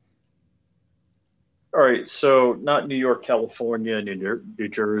 All right, so not New York, California, New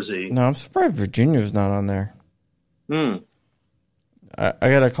Jersey. No, I'm surprised Virginia's not on there. I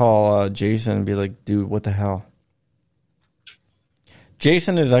gotta call Jason and be like, dude, what the hell?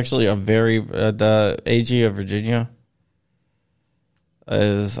 Jason is actually the AG of Virginia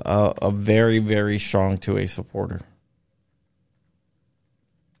is a very, very strong 2A supporter.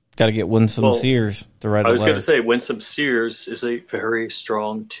 Got to get Winsome Sears to write a letter. I was going to say, Winsome Sears is a very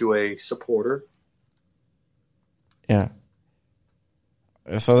strong 2A supporter. Yeah.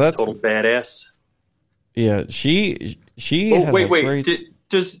 So that's total badass. Yeah, she. Wait.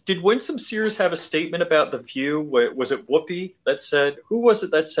 Did Winsome Sears have a statement about The View? Was it Whoopi that said? Who was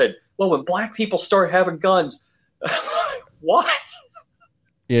it that said? Well, when black people start having guns, what?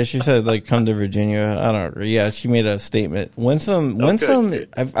 Yeah, she said like come to Virginia. I don't know. Yeah, she made a statement. Winsome.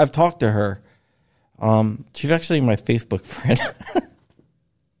 I've talked to her. She's actually my Facebook friend.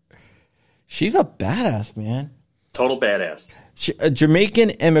 She's a badass, man. Total badass. A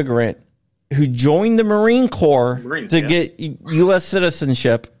Jamaican immigrant who joined the Marine Corps get U.S.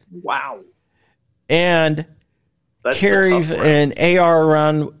 citizenship. Wow. And carries an AR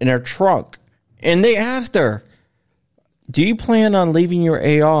around in her trunk. And they asked her, do you plan on leaving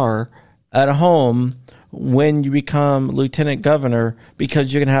your AR at home when you become lieutenant governor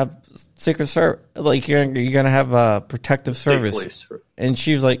because you're going to have Secret Service, like you're going to have a protective service? Police. And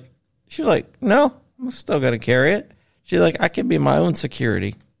she was like, no, I'm still going to carry it. She's like, I can be my own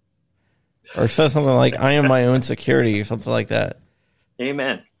security. Or says something like, I am my own security, or something like that.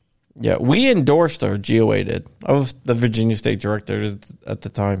 Amen. Yeah, we endorsed her, GOA did. I was the Virginia State Director at the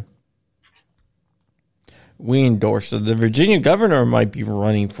time. We endorsed her. The Virginia governor might be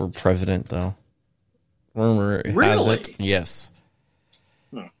running for president, though. Rumor has it. Yes.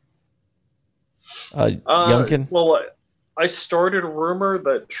 Youngkin? Well, I started a rumor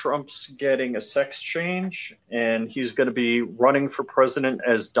that Trump's getting a sex change, and he's going to be running for president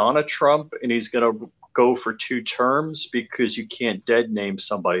as Donna Trump, and he's going to go for 2 terms because you can't dead name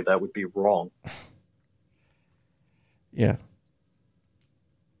somebody. That would be wrong. Yeah.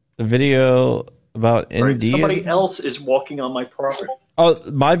 The video about ND. Right, somebody else is walking on my property. Oh,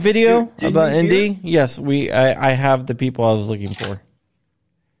 my video about ND? Yes, I have the people I was looking for.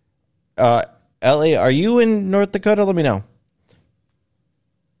 LA, are you in North Dakota? Let me know.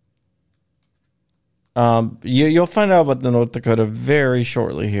 You'll find out about the North Dakota very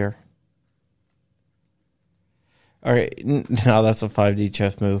shortly here. All right, now that's a 5D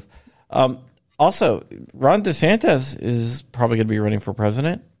chess move. Also, Ron DeSantis is probably going to be running for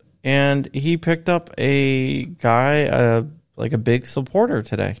president, and he picked up a guy, like a big supporter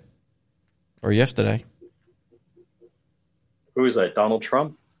today or yesterday. Who is that? Donald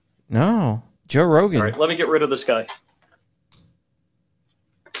Trump? No, Joe Rogan. All right, let me get rid of this guy.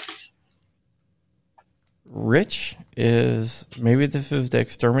 Rich is, maybe this is the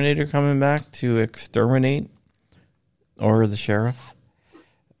exterminator coming back to exterminate, or the sheriff.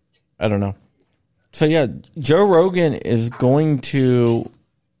 I don't know. So yeah, Joe Rogan is going to,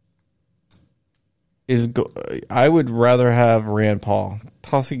 I would rather have Rand Paul.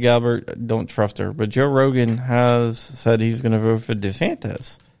 Tulsi Gabbard, don't trust her, but Joe Rogan has said he's going to vote for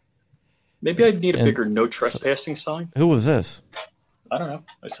DeSantis. Maybe I'd need a bigger no trespassing sign. Who was this? I don't know.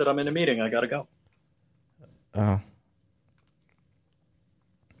 I said I'm in a meeting. I got to go. Oh.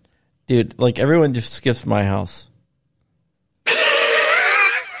 Dude, like everyone just skips my house.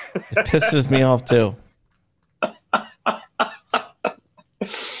 It pisses me off too.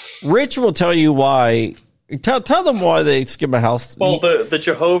 Rich will tell you why. Tell them why they skip my house. Well, the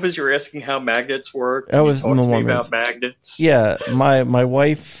Jehovah's, you're asking how magnets work. That was the Mormons. About magnets. Yeah, my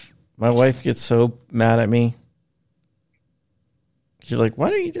wife gets so mad at me. She's like, "Why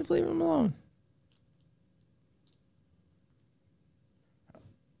don't you just leave him alone?"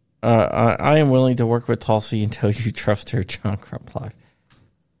 I am willing to work with Tulsi until you trust her, John Crump.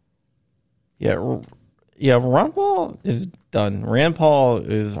 Yeah, Ron Paul is done. Rand Paul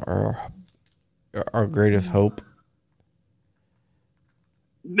is our greatest hope.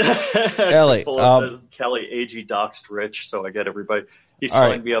 Ellie, says Kelly AG doxed Rich, so I get everybody. He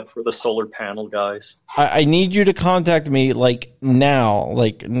signed me up for the solar panel guys. I need you to contact me like now,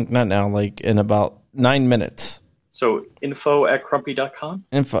 like not now, like in about 9 minutes. So info@crumpy.com?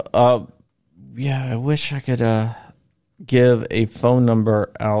 Yeah, I wish I could give a phone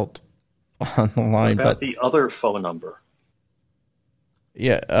number out on the line. What about the other phone number?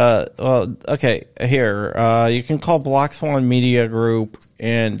 Yeah. Well, okay. Here, you can call Black Swan Media Group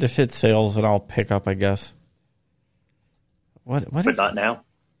and just hit sales, and I'll pick up, I guess. What? But not now.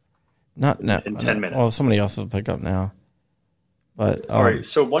 Not now. In 10 minutes. Well, somebody else will pick up now. But all right.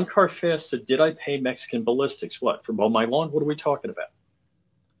 So One Car Fast said, "Did I pay Mexican Ballistics? What, for mow my lawn? What are we talking about?"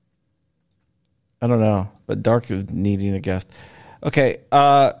 I don't know. But Dark is needing a guest. Okay.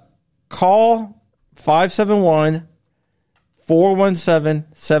 Call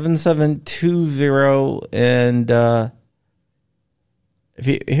 571-417-7720, and if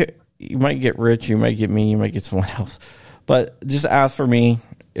you might get Rich, you might get me, you might get someone else. But just ask for me.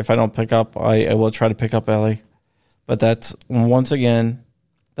 If I don't pick up, I will try to pick up Ellie. But that's, once again,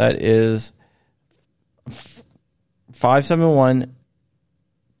 that is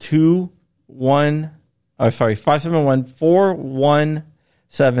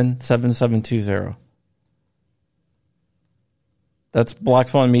 571-417-7720. That's Black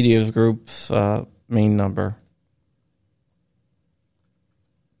Swan Media Group's main number.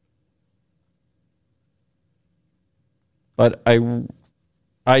 But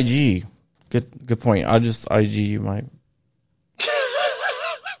IG, good point. I'll just IG you my.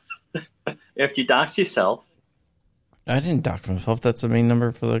 After you dox yourself. I didn't dox myself. That's the main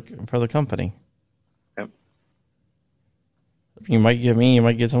number for the company. Yep. You might get me. You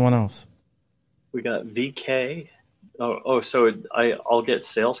might get someone else. We got VK. So I'll get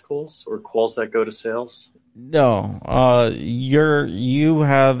sales calls or calls that go to sales. No, you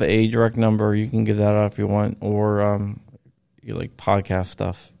have a direct number. You can give that out if you want, or you like podcast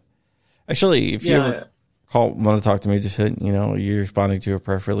stuff. Actually, if you ever want to talk to me, just hit, you're responding to a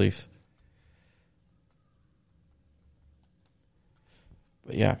press release.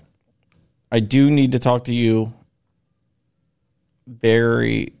 But yeah, I do need to talk to you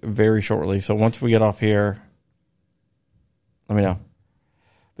very, very shortly. So once we get off here, let me know.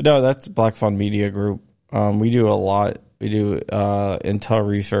 But no, that's Black Swan Media Group. We do a lot. We do intel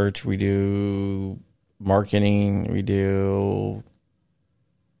research. We do marketing. We do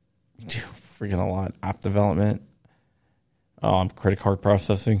freaking a lot. App development. Credit card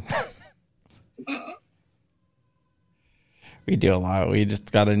processing. We do a lot. We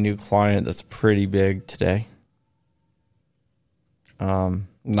just got a new client that's pretty big today. I'm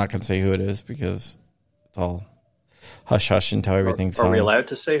not going to say who it is because it's all hush hush until everything's Are we allowed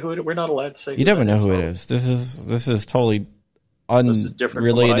to say who it is? We're not allowed to say. You never know who it is. This is totally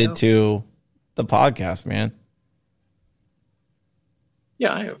unrelated to the podcast, man.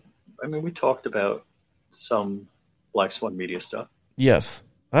 Yeah, I mean, we talked about some Black Swan Media stuff. Yes,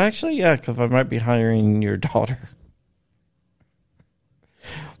 actually, yeah, because I might be hiring your daughter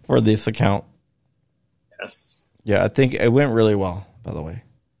for this account. Yes. Yeah, I think it went really well, by the way.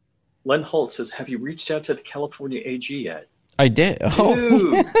 Len Holt says, "Have you reached out to the California AG yet?" I did.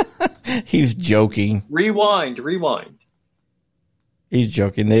 Oh, he's joking. Rewind. He's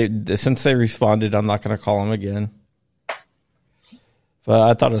joking. Since they responded, I'm not going to call him again. But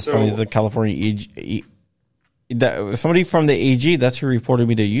I thought it was funny. The California AG, somebody from the AG, that's who reported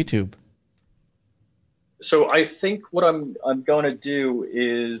me to YouTube. So I think what I'm going to do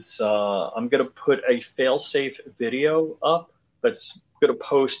is I'm going to put a fail-safe video up that's going to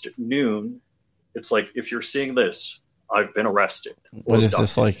post noon. It's like, if you're seeing this, I've been arrested. What is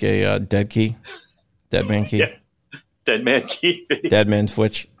this, like a dead key? Dead man key? Yeah. Dead man key video. Dead man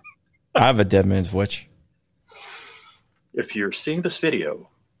switch. I have a dead man switch. If you're seeing this video,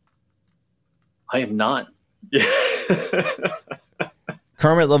 I am not.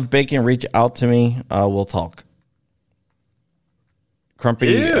 Kermit Love Bacon, reach out to me. We'll talk. Crumpy,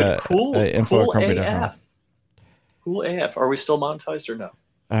 dude, cool. Info cool at Crumpy.com. AF. Cool AF. Are we still monetized or no?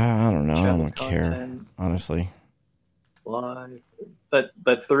 I don't know. Channel I don't care, honestly. Live.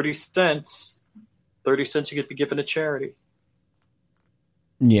 That 30 cents. 30 cents you could be given to charity.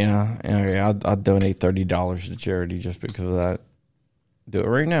 Yeah. I'll donate $30 to charity just because of that. Do it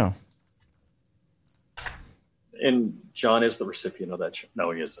right now. And John is the recipient of that.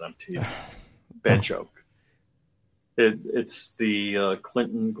 No, he isn't. I'm teasing. Bad joke. It's the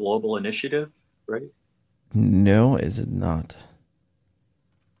Clinton Global Initiative, right? No, is it not?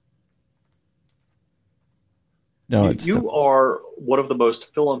 No, you are one of the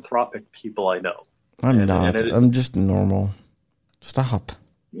most philanthropic people I know. I'm not. I'm just normal. Stop.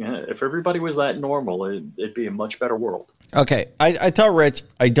 Yeah, if everybody was that normal, it'd be a much better world. Okay, I tell Rich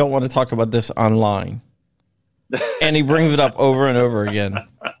I don't want to talk about this online. And he brings it up over and over again.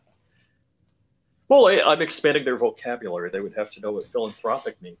 Well, I'm expanding their vocabulary. They would have to know what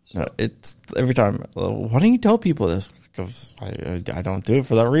philanthropic means. So. It's every time. Why don't you tell people this? Because I don't do it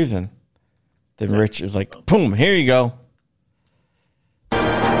for that reason. Then Rich is like, boom, here you go.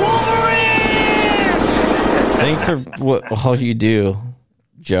 Thanks for what all you do,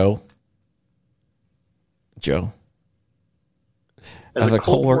 Joe. As a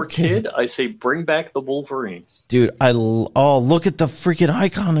Cold War kid, I say bring back the Wolverines. Dude, look at the freaking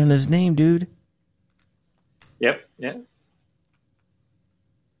icon in his name, dude. Yep, yeah.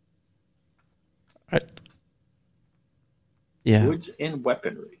 Yeah. Woods and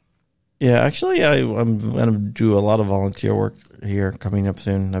weaponry. Yeah, actually, I'm going to do a lot of volunteer work here coming up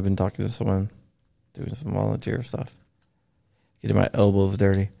soon. I've been talking to someone, doing some volunteer stuff. Getting my elbows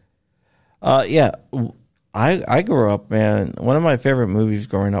dirty. Yeah, I grew up, man. One of my favorite movies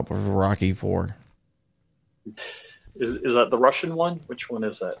growing up was Rocky IV. Is that the Russian one? Which one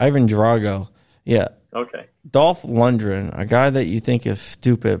is that? Ivan Drago. Yeah. Okay. Dolph Lundgren, a guy that you think is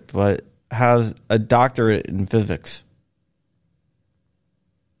stupid, but has a doctorate in physics.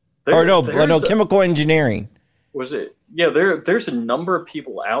 Chemical engineering. Was it? Yeah, there's a number of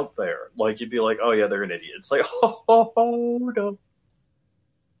people out there. Like, you'd be like, oh, yeah, they're an idiot. It's like, oh, no.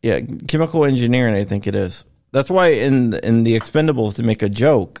 Yeah, chemical engineering, I think it is. That's why in the Expendables, they make a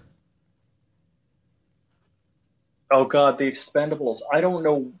joke. Oh, God, the Expendables. I don't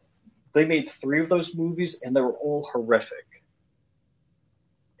know. They made 3 of those movies, and they were all horrific.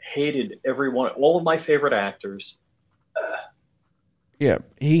 Hated every one. All of my favorite actors. Yeah,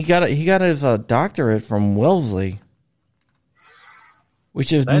 he got his doctorate from Wellesley,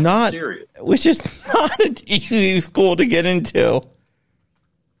 which is not an easy school to get into.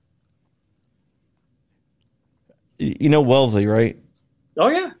 You know Wellesley, right? Oh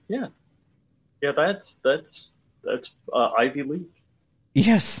yeah. That's Ivy League.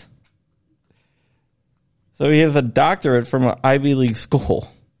 Yes. So he has a doctorate from an Ivy League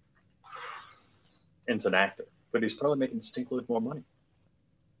school. And he's an actor, but he's probably making stinkload more money.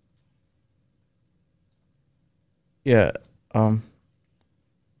 Yeah.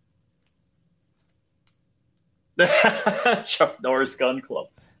 Chuck Norris Gun Club.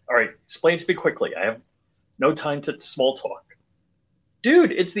 All right, explain to me quickly. I have no time to small talk.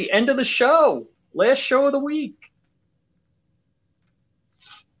 Dude, it's the end of the show. Last show of the week.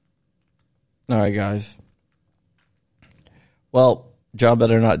 All right, guys. Well, John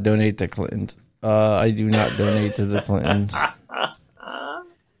better not donate to Clintons. I do not donate to the Clintons.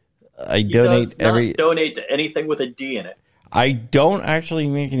 Donate to anything with a D in it. I don't actually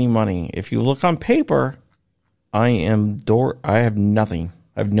make any money. If you look on paper, I have nothing.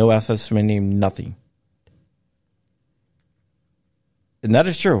 I have no assets to my name, nothing. And that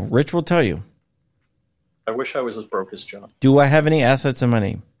is true. Rich will tell you. I wish I was as broke as John. Do I have any assets in my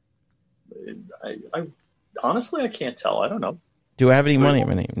name? I honestly, I can't tell. I don't know. Do I have any money in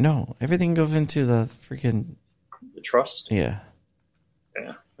my name? No. Everything goes into the freaking... The trust? Yeah.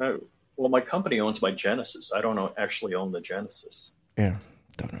 Yeah. Well, my company owns my Genesis. I don't actually own the Genesis. Yeah.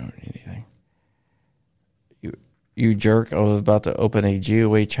 Don't own anything. You jerk. I was about to open a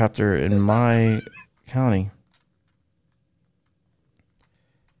GOA chapter in my county.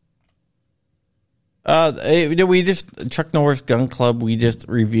 Chuck Norris Gun Club, we just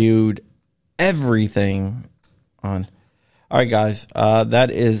reviewed everything on. All right, guys, that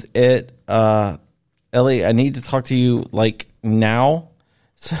is it. Ellie, I need to talk to you like now.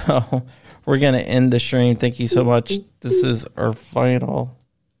 So we're going to end the stream. Thank you so much. This is our final.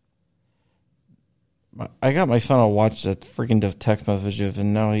 I got my son to watch the freaking text messages,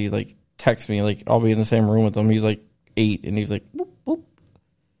 and now he like texts me like I'll be in the same room with him. He's like 8, and he's like, boop, boop.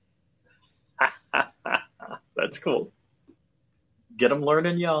 That's cool. Get him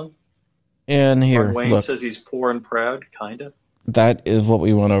learning young. And here, Mark Wayne says he's poor and proud, kind of. That is what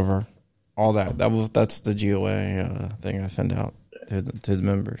we went over. All that. That's the GOA thing I send out to the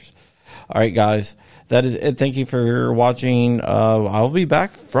members. All right, guys. That is it. Thank you for watching. I'll be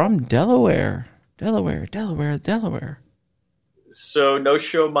back from Delaware. So no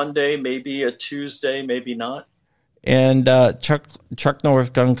show Monday, maybe a Tuesday, maybe not. And Chuck Norris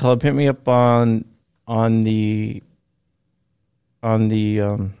Gun Club, hit me up on the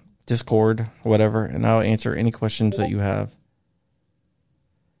Discord, whatever, and I'll answer any questions that you have.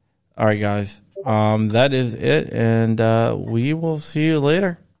 All right, guys. That is it, and we will see you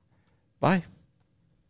later. Bye.